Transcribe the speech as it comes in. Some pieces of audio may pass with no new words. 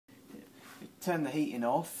turn the heating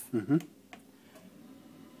off.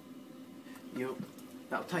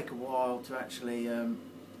 That'll take a while to actually,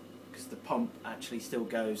 because the pump actually still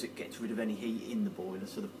goes, it gets rid of any heat in the boiler,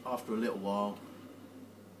 so after a little while,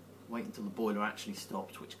 wait until the boiler actually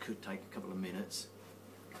stops, which could take a couple of minutes.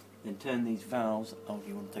 Then turn these valves. Oh, do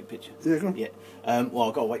you want to take a picture? Yeah, go on. Yeah. Well,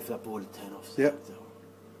 I've got to wait for that boiler to turn off. So Yep.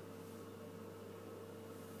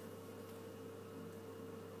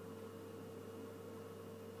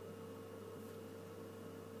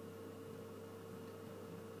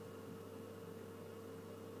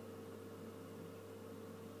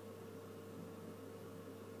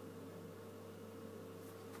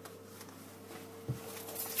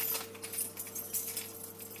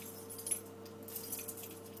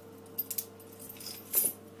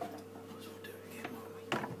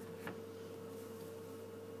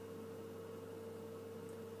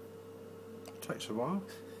 Takes a while.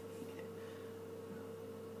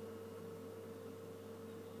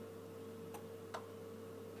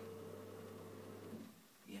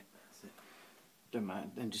 Yeah, that's it. Don't matter.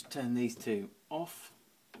 Then just turn these two off.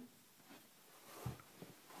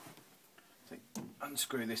 So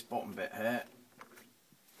unscrew this bottom bit here.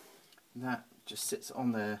 And that just sits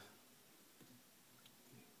on there.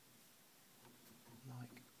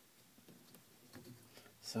 Like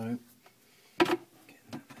so.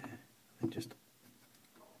 And just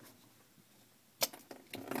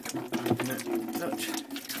touch.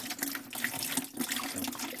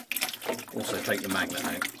 Also take the magnet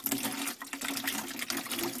out.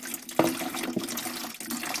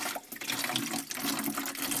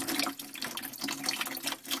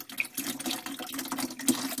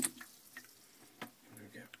 There we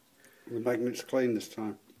go. The magnet's clean this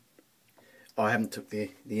time. I haven't took the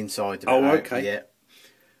inside of it Oh, out okay. yet.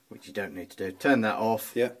 Which you don't need to do. Turn that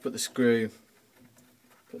off, yeah. Put the screw,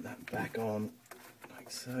 put that back on,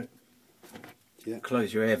 like so. Yeah.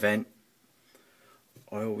 Close your air vent.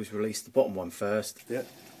 I always release the bottom one first. Yeah.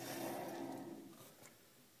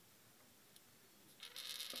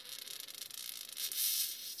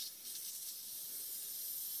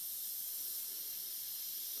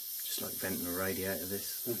 Just like venting a radiator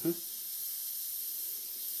this.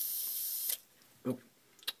 Oh.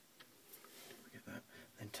 Get that.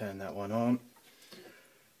 Then turn that one on.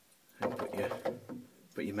 And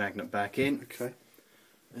put your magnet back in. Okay.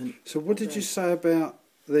 And so what did you say about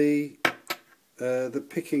the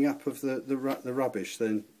picking up of the rubbish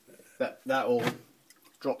then? That all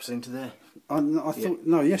drops into there. I thought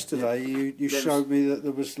no. Yesterday you showed me that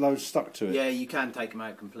there was loads stuck to it. Yeah, you can take them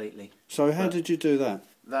out completely. So how did you do that?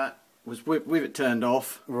 That was with it turned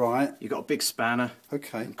off. Right. You got a big spanner.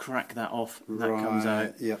 Okay. And crack that off. And right. That comes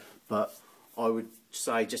out. Yeah. But I would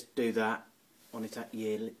say just do that on its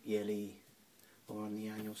yearly or on the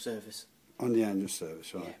annual service. On the annual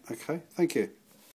service, right? Yeah. Okay. Thank you.